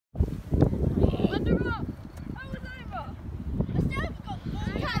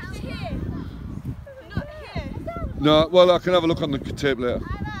No, well, I can have a look on the tape later.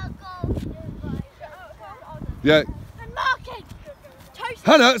 Yeah.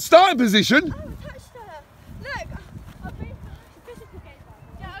 Hannah, starting position.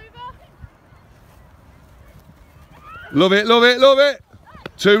 Love it, love it, love it.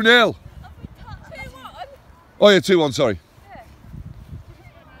 2-0. Oh yeah, 2-1, sorry.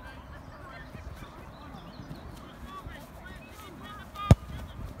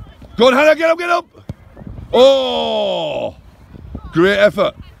 Go on, Hannah, get up, get up. Oh, great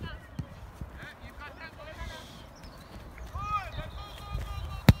effort.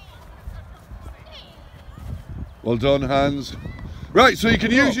 Well done, Hans. Right, so you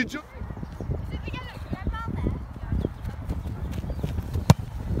can use your...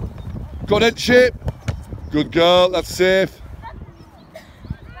 Got it, shape. Good girl, that's safe.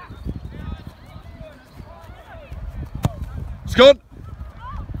 It's gone.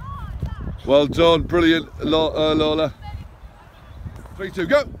 Well done, brilliant, Lola. 3-2,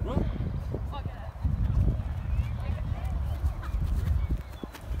 go.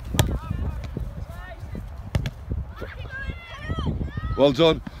 Well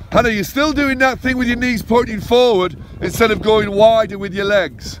done. Hannah, you're still doing that thing with your knees pointing forward instead of going wider with your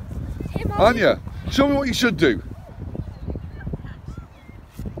legs. Aren't you? Show me what you should do.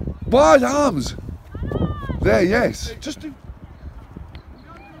 Wide arms. There, yes. Just do.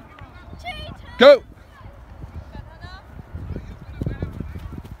 Go.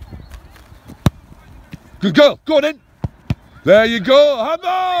 Good girl. Go on in. There you go.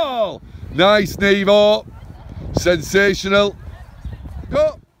 Handball. Nice, Nevo. Sensational.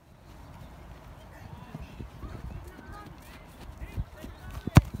 Go.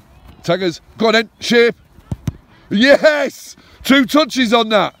 Taggers, go on then, shape. Yes! 2 touches on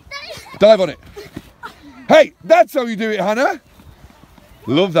that. Dive on it. Hey, that's how you do it, Hannah.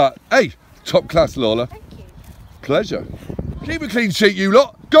 Love that. Hey, top class, Lola. Thank you. Pleasure. Keep a clean sheet, you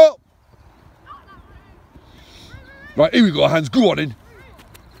lot. Go. Right, here we go, Hans. Go on in.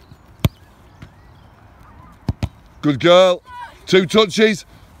 Good girl. 2 touches.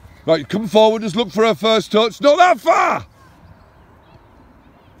 Right, come forward. Just look for her first touch. Not that far.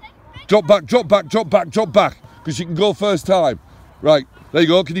 Drop back, drop back, drop back, drop back. Because she can go first time. Right, there you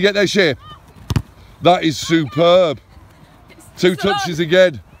go. Can you get their shape? That is superb. 2 touches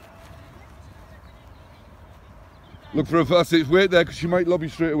again. Look for her first. Wait there because she might lob you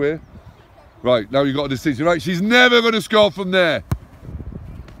straight away. Right, now you've got a decision. Right, she's never going to score from there.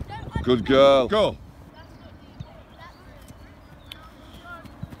 Good girl. Go.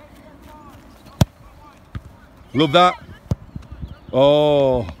 Love that.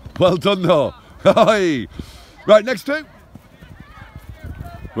 Oh, well done though. Right, next 2.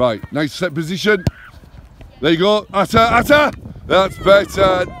 Right, nice set position. There you go. At her. That's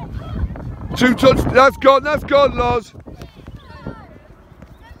better. 2 touch. That's gone, Loz.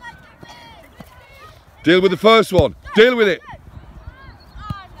 Deal with the first one. Deal with it.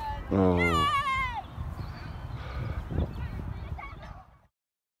 Oh.